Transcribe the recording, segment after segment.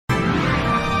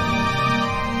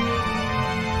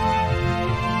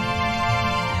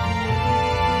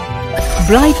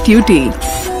Bright Tuty.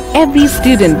 Every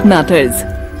student matters.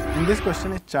 In this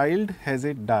question, a child has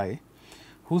a die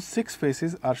whose 6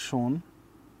 faces are shown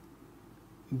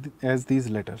as these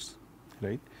letters,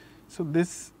 right? So,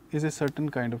 this is a certain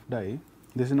kind of die.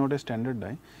 This is not a standard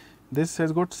die. This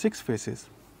has got 6 faces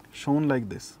shown like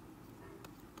this,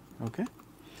 okay?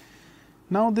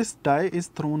 Now, this die is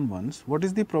thrown once. What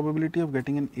is the probability of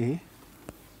getting an A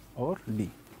or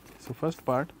D? So, first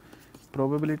part,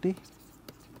 probability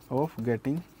of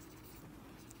getting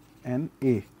an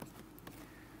A.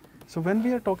 So, when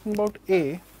we are talking about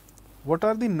A, what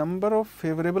are the number of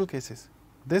favorable cases?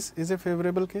 This is a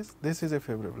favorable case, this is a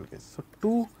favorable case. So,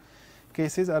 2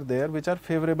 cases are there which are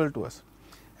favorable to us.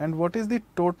 And what is the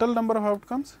total number of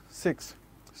outcomes? 6.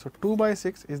 So, 2 by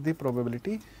 6 is the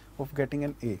probability of getting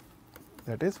an A,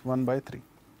 that is 1 by 3.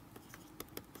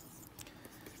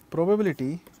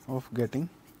 Probability of getting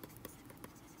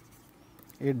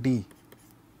a D.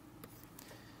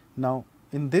 Now,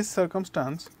 in this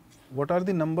circumstance, what are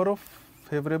the number of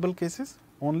favorable cases?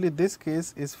 Only this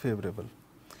case is favorable.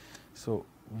 So,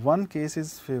 one case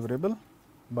is favorable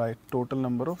by total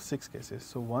number of 6 cases.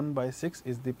 So, 1 by 6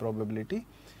 is the probability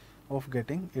of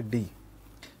getting a D.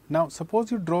 Now,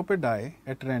 suppose you drop a die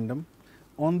at random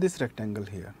on this rectangle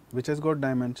here, which has got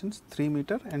dimensions 3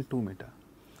 meter and 2 meter,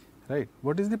 right?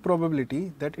 What is the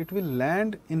probability that it will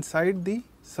land inside the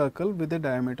circle with a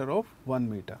diameter of 1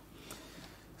 meter?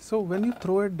 So, when you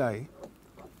throw a die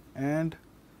and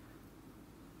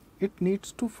it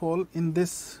needs to fall in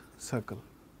this circle,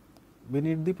 we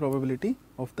need the probability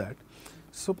of that.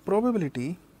 So,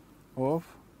 probability of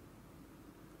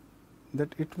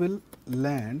that it will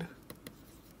land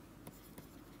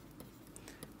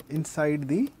inside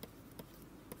the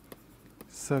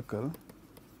circle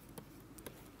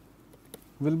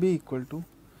will be equal to,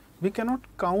 we cannot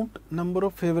count number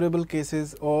of favorable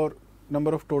cases or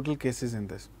number of total cases in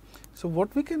this. So,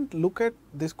 what we can look at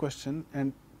this question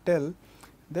and tell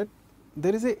that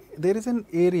there is an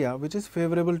area which is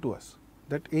favorable to us.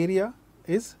 That area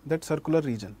is that circular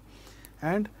region,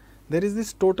 and there is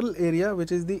this total area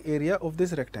which is the area of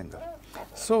this rectangle.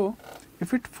 So,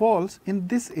 if it falls in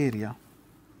this area,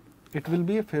 it will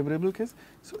be a favorable case.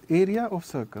 So, area of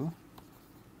circle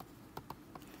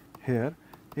here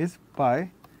is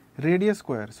pi radius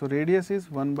square. So, radius is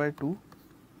 1 by 2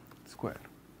 square,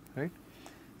 right.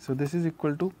 So, this is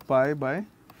equal to pi by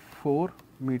 4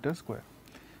 meter square,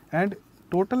 and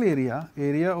total area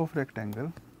of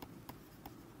rectangle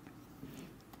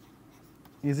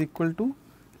is equal to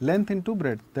length into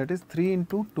breadth, that is 3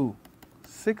 into 2,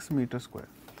 6 meter square.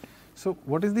 So,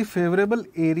 what is the favorable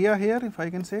area here? If I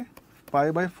can say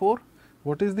pi by 4,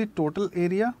 what is the total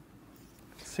area?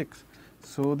 6.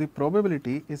 So, the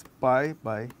probability is pi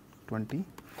by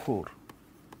 24,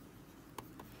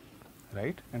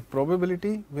 right, and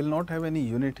probability will not have any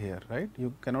unit here, right.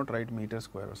 You cannot write meter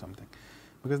square or something,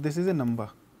 because this is a number,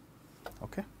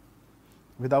 okay,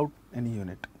 without any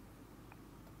unit.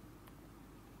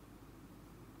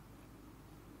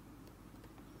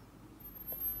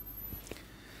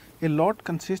 A lot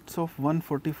consists of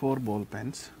 144 ball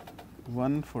pens,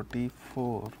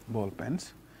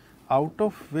 out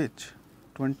of which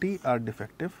 20 are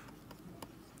defective.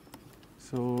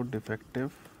 So,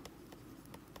 defective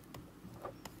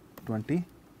 20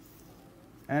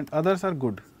 and others are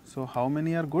good. So, how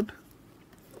many are good?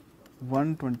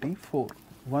 124.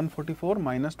 144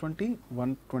 minus 20,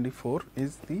 124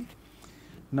 is the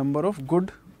number of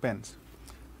good pens.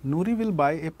 Noori will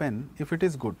buy a pen if it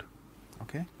is good,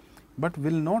 okay, but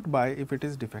will not buy if it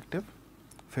is defective.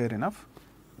 Fair enough.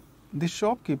 The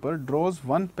shopkeeper draws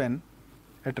one pen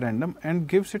at random and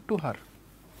gives it to her.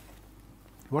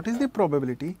 What is the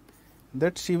probability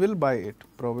that she will buy it?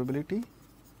 Probability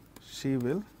she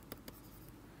will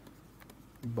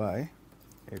buy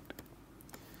it.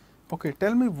 Okay,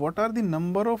 tell me what are the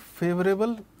number of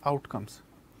favorable outcomes?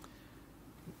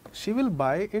 She will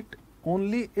buy it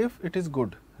only if it is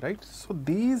good, right? So,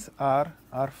 these are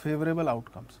our favorable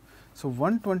outcomes. So,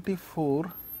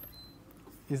 124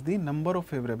 is the number of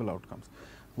favorable outcomes.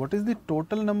 What is the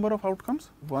total number of outcomes?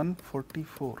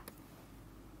 144,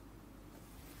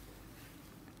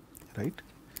 right.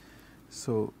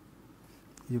 So,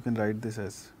 you can write this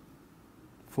as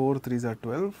 4 3s are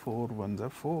 12, 4 1s are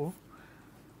 4,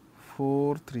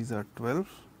 4 3s are 12,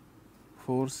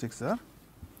 4 6 are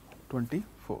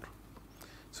 24.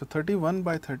 So, 31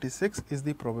 by 36 is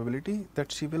the probability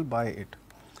that she will buy it.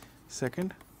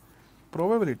 Second,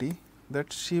 probability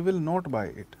that she will not buy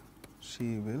it.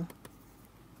 She will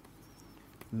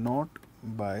not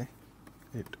buy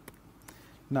it.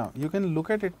 Now, you can look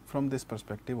at it from this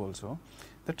perspective also,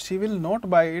 that she will not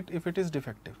buy it if it is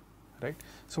defective, right?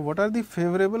 So what are the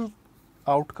favorable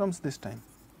outcomes this time?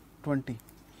 20,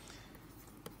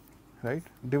 right,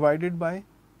 divided by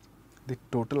the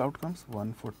total outcomes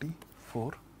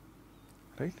 144,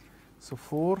 right? So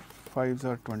 4 5s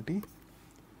are 20,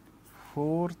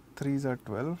 4 3s are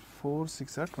 12, 4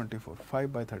 6 are 24,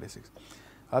 5 by 36.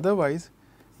 Otherwise,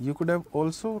 you could have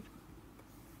also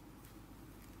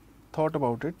thought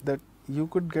about it that you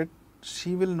could get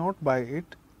she will not buy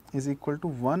it is equal to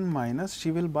 1 minus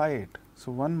she will buy it.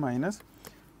 So 1 minus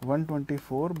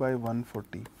 124 by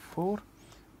 144,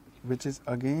 which is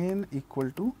again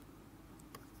equal to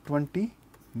 20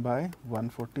 by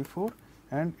 144,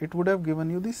 and it would have given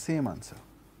you the same answer,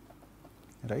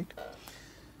 right?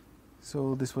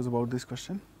 So this was about this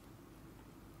question.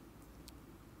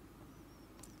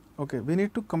 Okay, we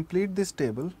need to complete this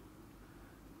table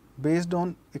based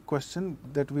on a question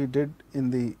that we did in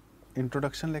the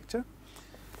introduction lecture,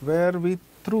 where we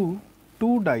threw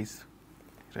 2 dice,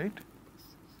 right,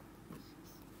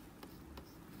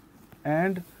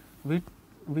 and we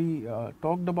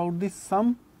talked about the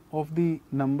sum of the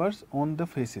numbers on the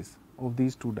faces of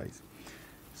these 2 dice.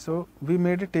 So we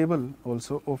made a table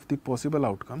also of the possible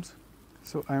outcomes.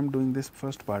 So I am doing this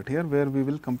first part here where we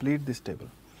will complete this table.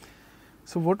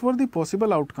 So what were the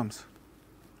possible outcomes?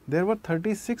 There were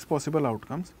 36 possible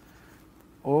outcomes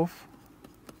of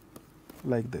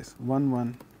like this 1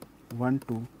 1, 1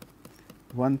 2,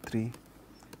 1 3,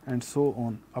 and so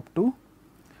on up to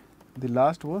the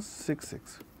last was 6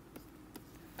 6.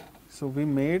 So we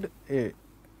made a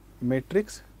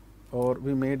matrix, or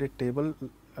we made a table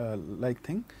like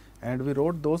thing, and we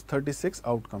wrote those 36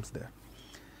 outcomes there.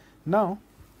 Now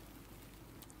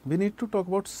we need to talk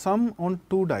about sum on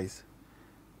 2 dice.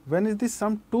 When is the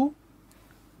sum 2?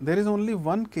 There is only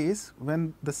one case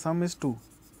when the sum is 2,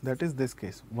 that is this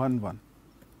case 1 1.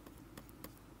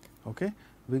 Okay,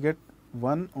 we get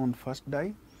 1 on first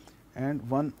die and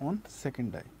 1 on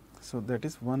second die. So that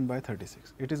is 1 by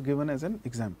 36. It is given as an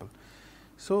example.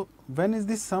 So when is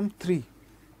the sum 3?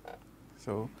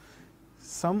 So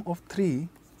sum of 3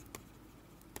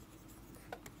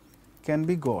 can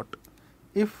be got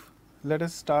if, let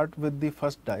us start with the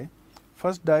first die.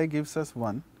 First die gives us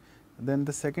 1, then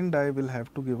the second die will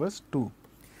have to give us 2,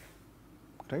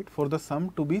 right, for the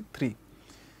sum to be 3.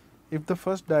 If the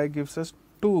first die gives us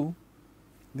 2,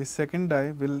 the second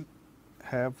die will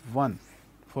have 1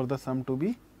 for the sum to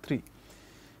be 3.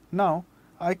 Now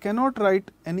I cannot write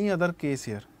any other case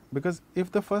here, because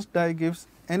if the first die gives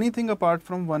anything apart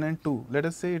from 1 and 2, let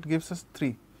us say it gives us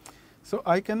 3. So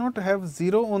I cannot have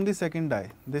 0 on the second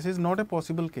die. This is not a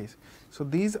possible case. So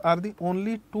these are the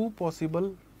only 2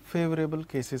 possible favorable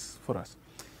cases for us.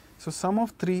 So sum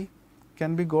of 3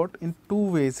 can be got in 2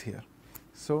 ways here.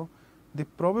 So the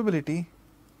probability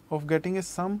of getting a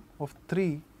sum of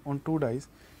 3 on 2 dice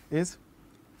is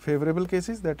favorable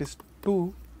cases, that is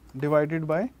 2, divided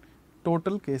by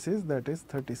total cases, that is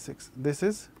 36. This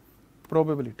is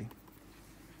probability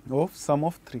of sum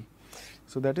of 3.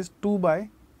 So that is 2 by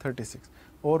 36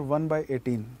 or 1 by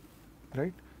 18,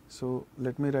 right. So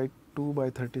let me write 2 by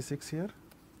 36 here,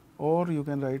 or you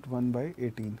can write 1 by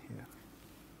 18 here.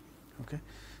 Okay.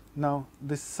 Now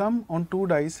the sum on 2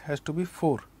 dice has to be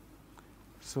 4.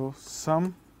 So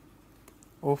sum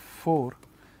of 4,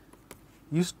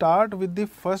 you start with the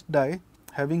first die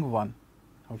having 1,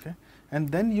 okay, and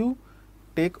then you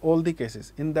take all the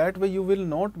cases. In that way you will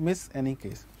not miss any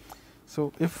case.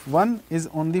 So if 1 is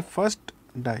on the first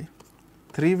die,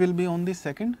 3 will be on the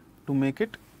second to make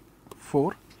it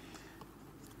 4.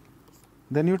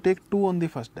 Then you take 2 on the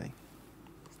first die.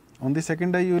 On the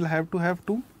second die you will have to have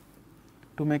 2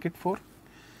 to make it 4.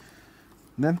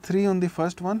 Then 3 on the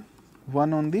first one,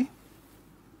 1 on the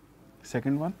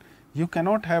second one. You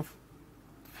cannot have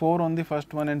 4 on the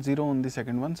first one and 0 on the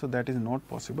second one, so that is not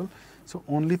possible. So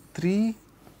only 3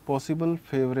 possible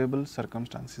favorable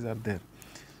circumstances are there.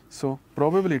 So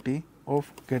probability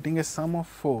of getting a sum of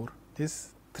 4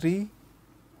 is 3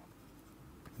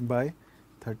 by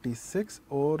 36,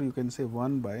 or you can say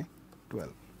 1 by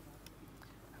 12,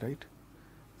 right.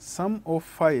 Sum of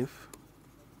 5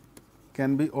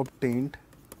 can be obtained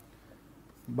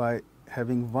by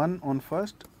having 1 on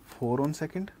first, 4 on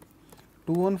second,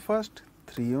 2 on first,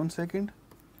 3 on second,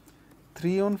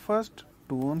 3 on first,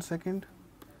 2 on second,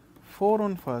 4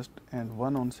 on first, and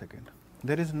 1 on second.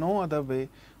 There is no other way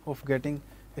of getting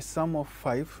a sum of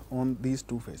 5 on these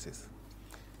 2 faces,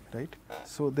 right.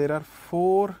 So there are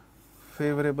 4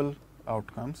 favorable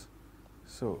outcomes.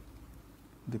 So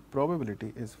the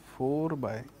probability is 4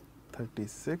 by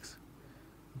 36,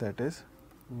 that is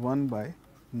 1 by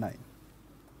 9.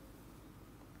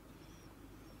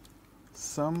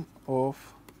 Sum of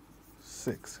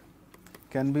 6,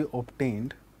 can be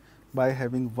obtained by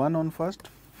having 1 on first,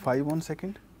 5 on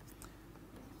second,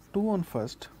 2 on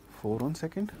first, 4 on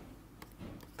second,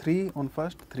 3 on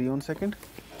first, 3 on second,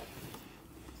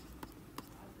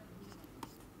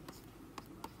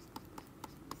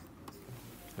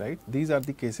 right? These are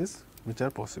the cases which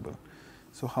are possible.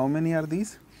 So, how many are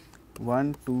these?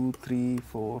 1, 2, 3,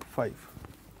 4, 5.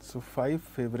 So, 5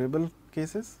 favorable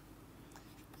cases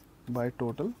by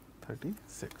total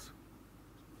 36.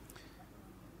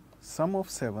 Sum of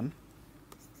 7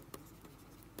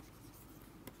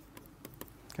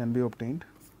 can be obtained.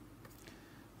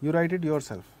 You write it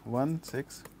yourself. 1,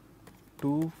 6,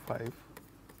 2, 5,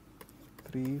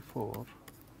 3, 4,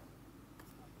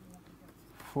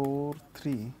 4,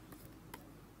 3,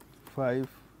 5,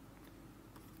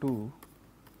 2,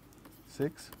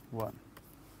 6, 1.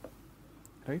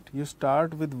 Right? You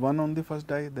start with 1 on the first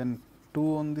die, then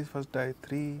 2 on the first die,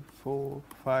 3, 4,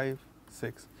 5,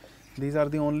 6. These are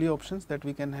the only options that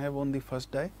we can have on the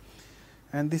first die.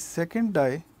 And the second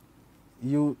die,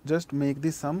 you just make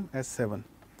the sum as 7.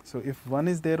 So, if 1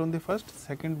 is there on the first,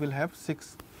 second will have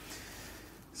 6.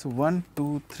 So, 1,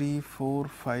 2, 3, 4,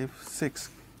 5, 6.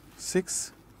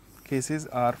 6 cases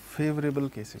are favorable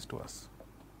cases to us.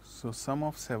 So, sum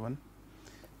of 7,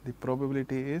 the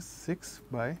probability is 6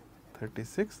 by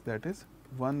 36, that is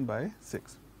 1 by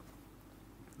 6.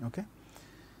 Okay.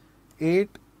 8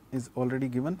 is already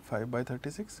given, 5 by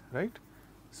 36, right.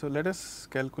 So, let us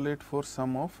calculate for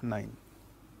sum of 9.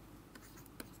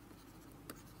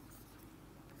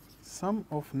 Sum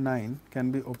of 9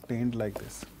 can be obtained like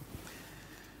this.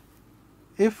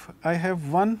 If I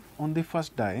have 1 on the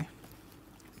first die,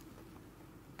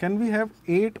 can we have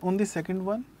 8 on the second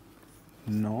one?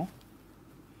 No.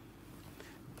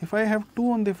 If I have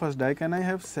 2 on the first die, can I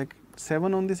have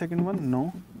 7 on the second one?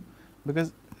 No,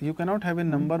 because you cannot have a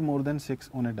number more than 6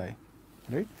 on a die,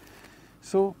 right.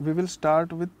 So, we will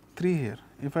start with 3 here.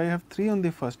 If I have 3 on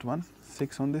the first one,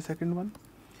 6 on the second one,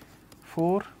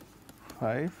 4,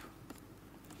 5,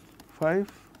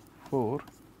 5, 4,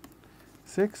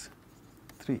 6,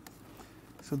 3.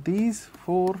 So, these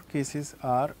 4 cases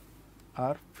are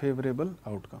favorable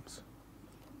outcomes.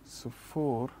 So,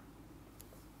 4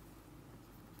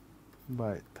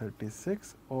 by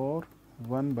 36 or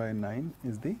 1 by 9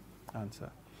 is the answer.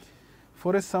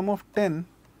 For a sum of 10,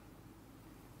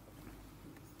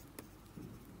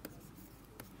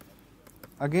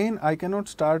 again I cannot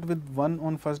start with 1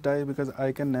 on first die because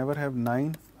I can never have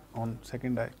 9 on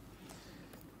second die.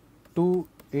 2,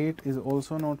 8 is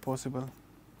also not possible.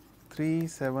 3,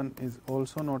 7 is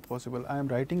also not possible. I am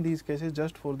writing these cases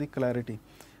just for the clarity.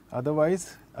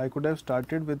 Otherwise, I could have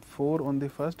started with 4 on the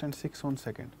first and 6 on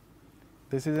second.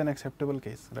 This is an acceptable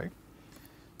case, right.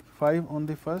 5 on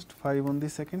the first, 5 on the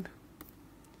second,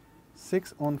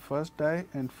 6 on first die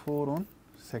and 4 on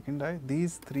second die.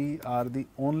 These 3 are the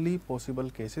only possible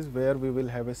cases where we will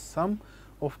have a sum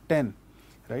of 10,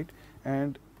 right,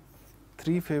 and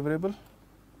 3 favorable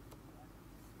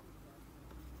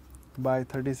by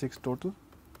 36 total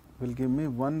will give me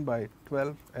 1 by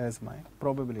 12 as my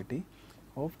probability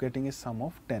of getting a sum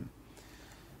of 10.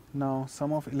 Now,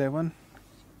 sum of 11,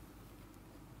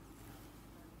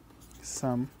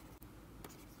 sum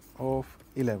of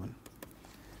 11.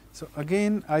 So,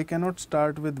 again I cannot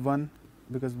start with 1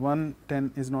 because 1,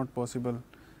 10 is not possible,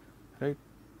 right.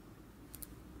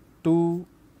 2,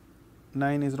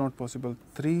 9 is not possible,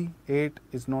 3, 8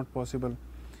 is not possible,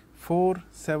 4,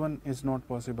 7 is not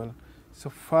possible. So,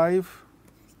 5,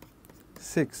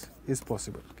 6 is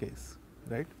possible case,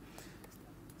 right.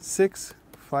 6,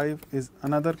 5 is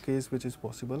another case which is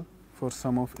possible for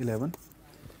sum of 11,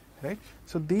 right.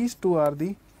 So, these 2 are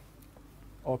the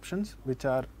options which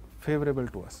are favorable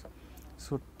to us.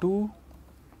 So, 2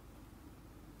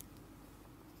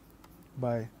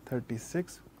 by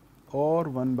 36 or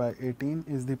 1 by 18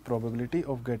 is the probability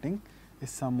of getting a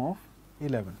sum of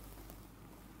 11.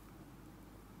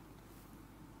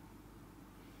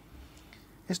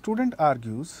 A student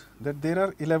argues that there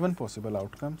are 11 possible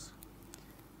outcomes: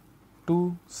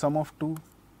 2, sum of 2,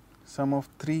 sum of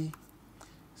 3,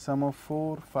 sum of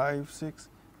 4, 5, 6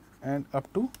 and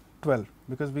up to 12,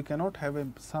 because we cannot have a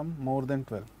sum more than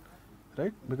 12,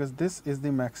 right, because this is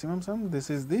the maximum sum, this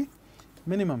is the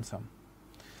minimum sum.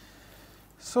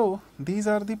 So, these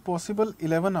are the possible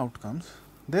 11 outcomes.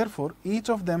 Therefore, each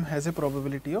of them has a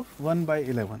probability of 1 by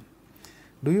 11.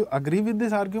 Do you agree with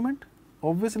this argument?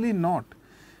 Obviously not.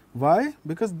 Why?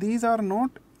 Because these are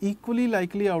not equally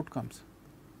likely outcomes,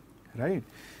 right.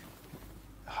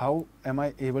 How am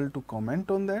I able to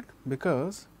comment on that?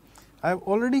 Because I have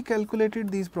already calculated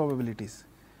these probabilities.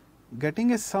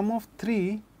 Getting a sum of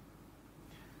 3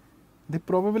 the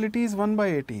probability is 1 by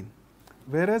 18,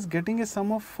 whereas getting a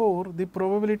sum of 4, the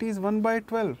probability is 1 by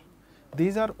 12.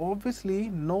 These are obviously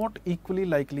not equally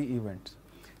likely events.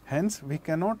 Hence, we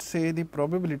cannot say the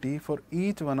probability for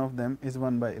each one of them is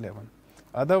 1 by 11.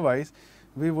 Otherwise,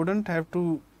 we wouldn't have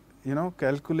to,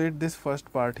 calculate this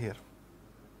first part here,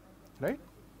 right?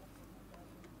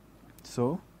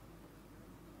 So,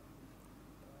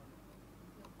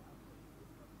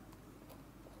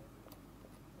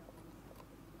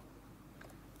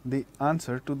 the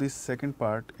answer to this second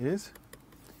part is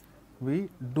we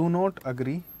do not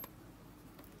agree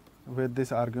with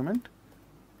this argument,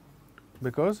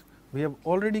 because we have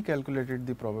already calculated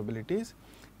the probabilities.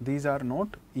 These are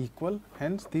not equal,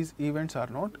 hence these events are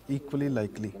not equally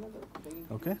likely.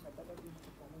 Okay.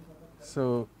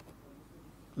 So,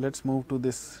 let us move to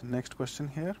this next question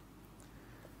here.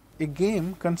 A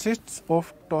game consists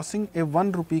of tossing a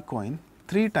 1 rupee coin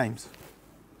 3 times,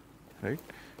 right?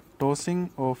 Tossing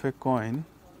of a coin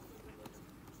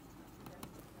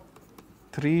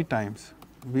 3 times.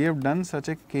 We have done such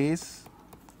a case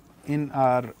in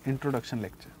our introduction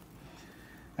lecture,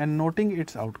 and noting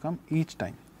its outcome each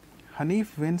time.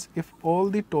 Hanif wins if all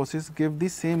the tosses give the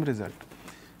same result,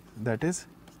 that is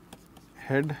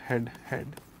head, head, head,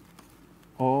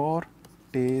 or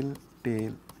tail,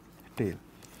 tail, tail.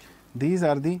 These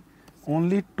are the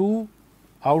only 2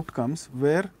 outcomes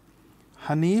where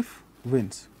Hanif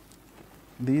wins.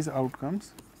 These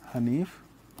outcomes Hanif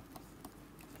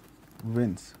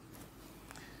wins,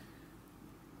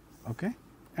 okay,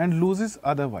 and loses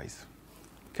otherwise.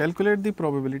 Calculate the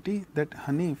probability that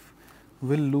Hanif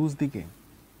will lose the game,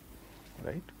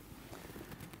 right?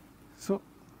 So,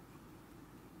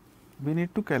 we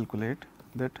need to calculate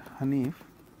that Hanif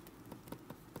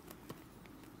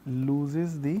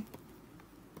loses the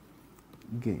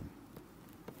game.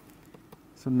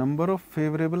 So, number of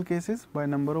favorable cases by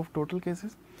number of total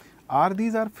cases.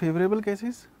 These are favorable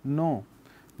cases? No,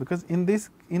 because in these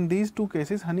 2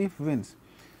 cases Hanif wins.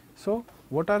 So,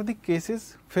 what are the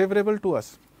cases favorable to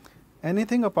us?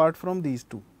 Anything apart from these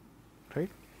 2, right?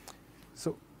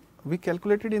 So, we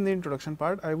calculated in the introduction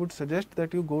part. I would suggest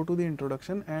that you go to the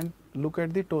introduction and look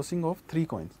at the tossing of 3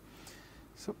 coins.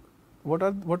 So,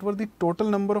 what were the total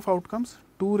number of outcomes?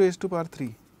 2 raised to power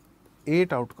 3,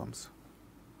 8 outcomes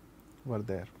were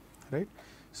there, right?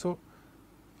 So,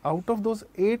 out of those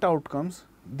 8 outcomes,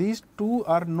 these 2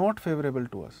 are not favorable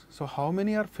to us. So, how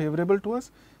many are favorable to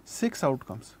us? 6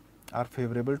 outcomes are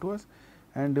favorable to us,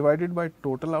 and divided by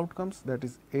total outcomes, that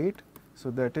is 8.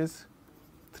 So, that is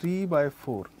 3 by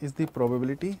 4 is the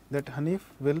probability that Hanif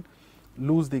will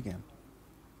lose the game,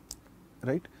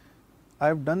 right? I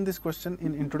have done this question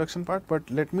in introduction part, but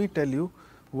let me tell you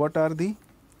what are the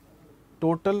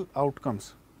total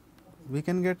outcomes. We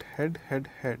can get head, head,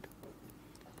 head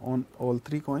on all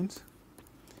 3 coins,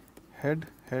 head,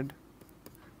 head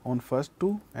on first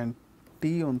 2 and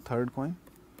T on third coin,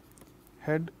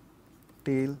 head,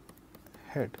 tail,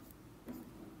 head,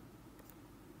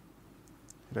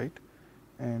 right,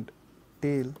 and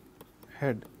tail,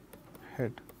 head,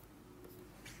 head,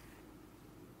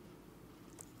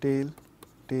 tail,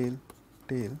 tail,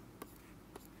 tail,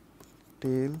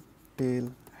 tail,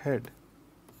 tail, head,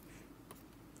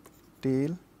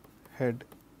 tail, head,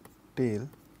 tail.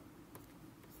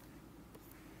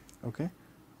 Okay,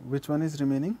 which one is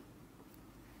remaining?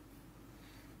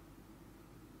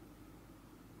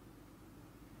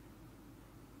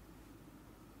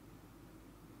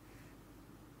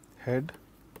 Head,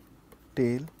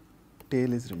 tail,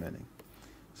 tail is remaining.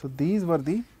 So, these were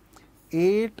the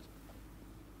 8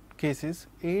 cases,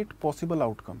 8 possible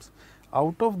outcomes.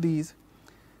 Out of these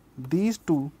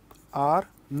 2 are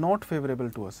not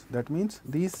favorable to us. That means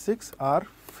these 6 are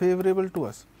favorable to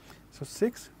us. So,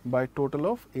 6 by total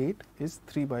of 8 is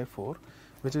 3 by 4,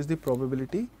 which is the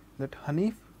probability that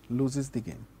Hanif loses the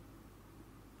game.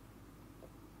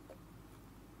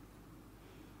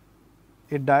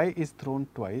 A die is thrown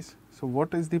twice. So,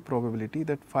 what is the probability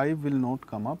that 5 will not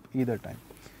come up either time?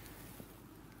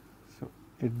 So,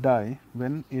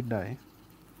 when a die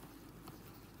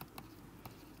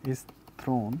is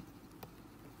thrown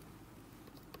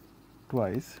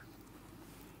twice,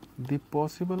 the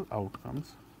possible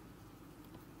outcomes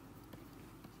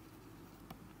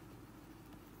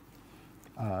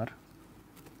are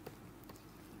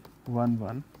 1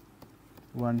 1,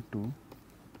 1 2,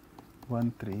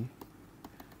 1 3,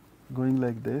 going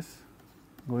like this,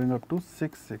 going up to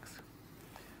 6 6.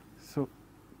 So,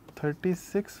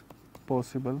 36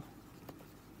 possible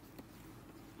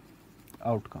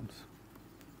outcomes,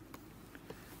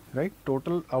 right?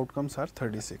 Total outcomes are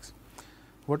 36.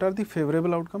 What are the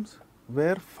favorable outcomes?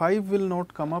 Where 5 will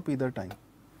not come up either time.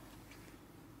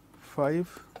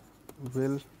 5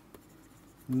 will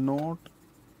not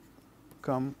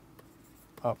come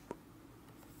up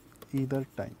either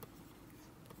time,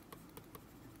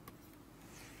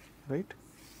 right.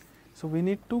 So, we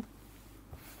need to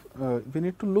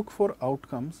look for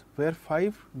outcomes where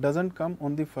 5 does not come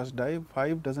on the first die,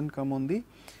 5 does not come on the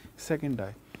second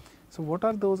die. So, what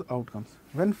are those outcomes?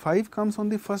 When 5 comes on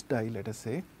the first die, let us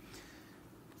say,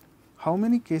 how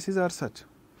many cases are such?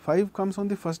 5 comes on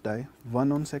the first die,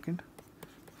 1 on second,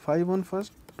 5 on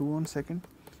first, 2 on second,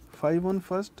 5 on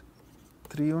first,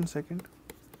 3 on second.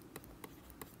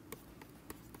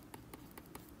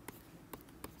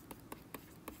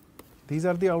 These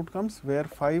are the outcomes where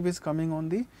 5 is coming on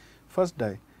the first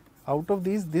die. Out of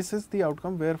these, this is the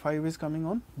outcome where 5 is coming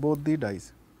on both the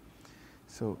dies.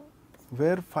 So,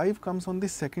 where 5 comes on the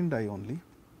second die only,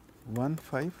 1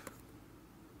 5,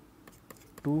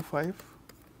 2 5,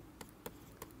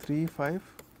 3 5,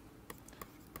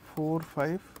 4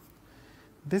 5.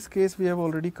 This case we have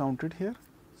already counted here,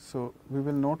 so we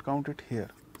will not count it here.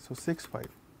 So, 6 5.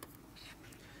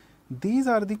 These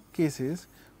are the cases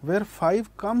where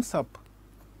 5 comes up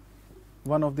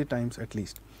one of the times at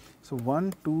least. So,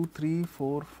 1, 2, 3,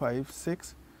 4, 5,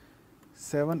 6,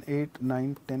 7, 8,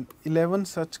 9, 10, 11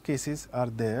 such cases are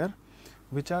there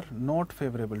which are not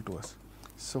favorable to us.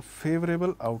 So,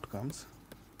 favorable outcomes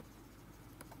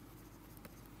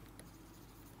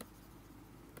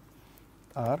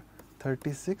are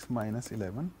 36 minus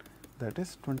 11, that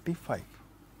is 25.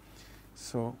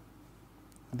 So,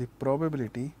 the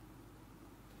probability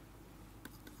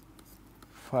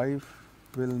 5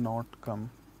 will not come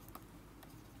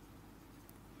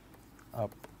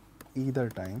up either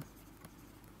time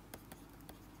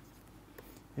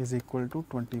is equal to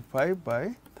 25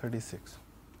 by 36,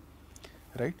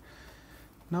 right.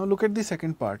 Now, look at the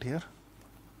second part here.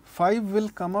 5 will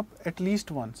come up at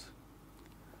least once,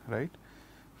 right.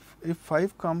 If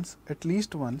 5 comes at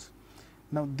least once,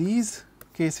 now these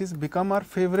cases become our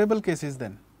favorable cases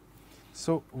then.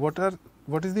 So, what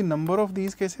is the number of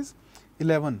these cases?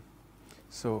 11.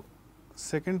 So,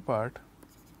 second part,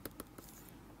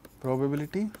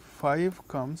 probability 5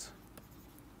 comes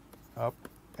up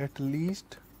at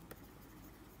least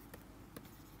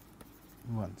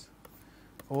once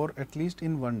or at least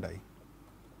in one die,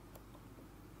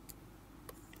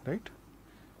 right.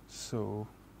 So,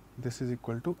 this is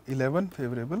equal to 11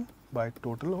 favorable by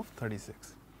total of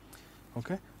 36.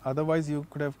 Okay. Otherwise, you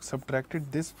could have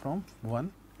subtracted this from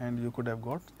 1 and you could have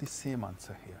got the same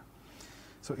answer here.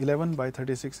 So, 11 by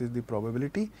 36 is the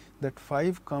probability that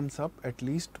 5 comes up at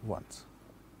least once.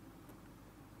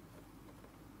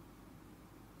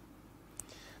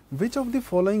 Which of the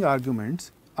following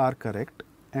arguments are correct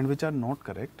and which are not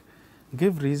correct?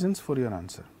 Give reasons for your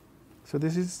answer. So,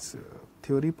 this is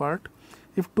theory part.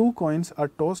 If two coins are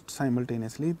tossed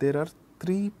simultaneously, there are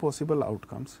 3 possible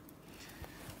outcomes: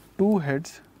 2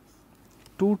 heads,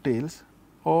 2 tails,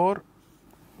 or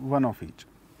 1 of each.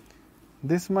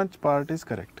 This much part is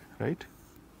correct, right?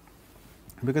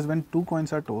 Because when 2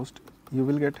 coins are tossed, you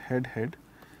will get head head,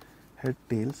 head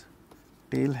tails,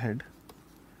 tail head,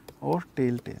 or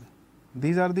tail tail.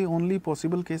 These are the only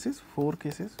possible cases, 4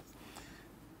 cases.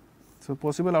 So,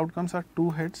 possible outcomes are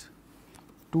 2 heads,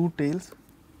 2 tails,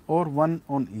 or 1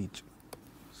 on each.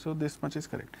 So, this much is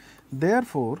correct.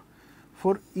 Therefore,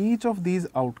 for each of these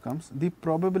outcomes, the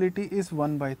probability is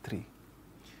 1 by 3.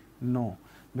 No,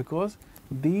 because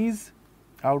these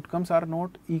outcomes are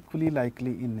not equally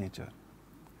likely in nature,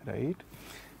 right.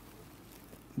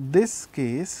 This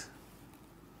case,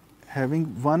 having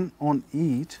 1 on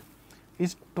each,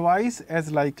 is twice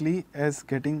as likely as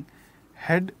getting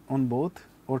head on both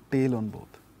or tail on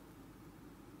both,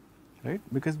 right,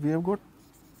 because we have got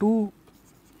 2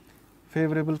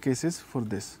 favorable cases for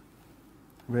this,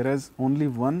 whereas only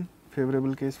 1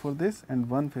 favorable case for this and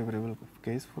 1 favorable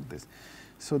case for this.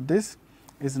 So, this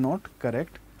is not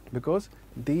correct because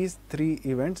these 3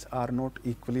 events are not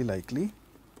equally likely.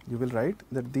 You will write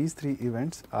that these 3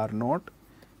 events are not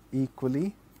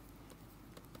equally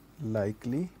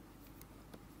likely,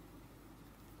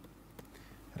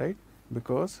 right,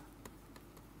 because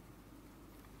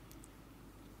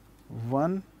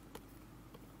 1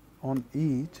 on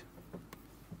each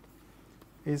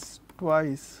is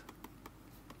twice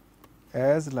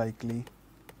as likely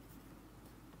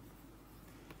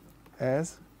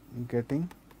as getting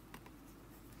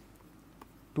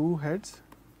 2 heads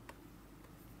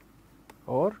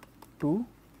or 2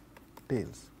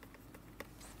 tails,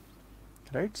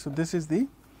 right. So, this is the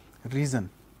reason.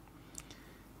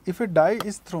 If a die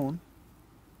is thrown,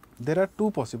 there are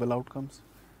 2 possible outcomes.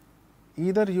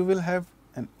 Either you will have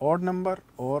an odd number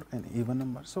or an even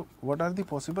number. So, what are the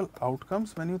possible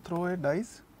outcomes when you throw a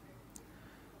dice?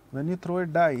 When you throw a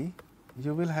die,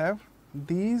 you will have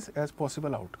these as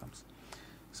possible outcomes.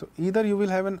 So, either you will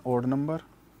have an odd number,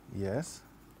 yes,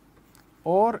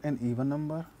 or an even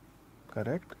number,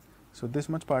 correct. So, this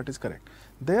much part is correct.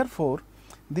 Therefore,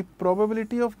 the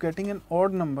probability of getting an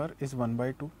odd number is 1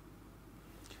 by 2,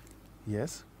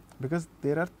 yes, because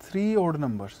there are 3 odd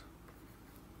numbers,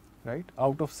 right,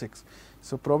 out of 6.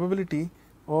 So, probability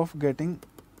of getting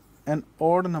an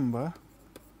odd number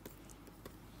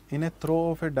in a throw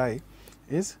of a die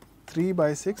is 3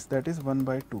 by 6, that is 1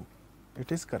 by 2.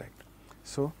 It is correct.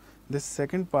 So, this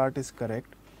second part is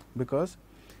correct because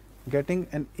getting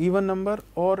an even number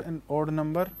or an odd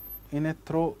number in a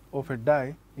throw of a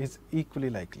die is equally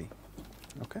likely.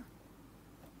 Okay.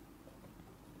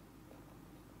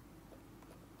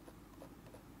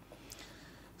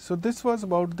 So, this was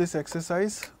about this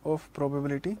exercise of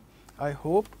probability. I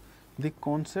hope the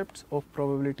concepts of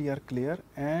probability are clear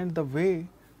and the way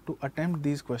to attempt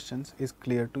these questions is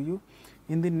clear to you.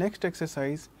 In the next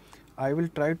exercise, I will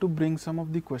try to bring some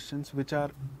of the questions which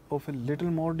are of a little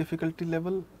more difficulty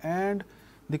level and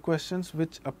the questions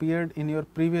which appeared in your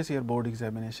previous year board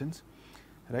examinations,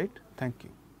 right. Thank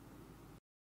you.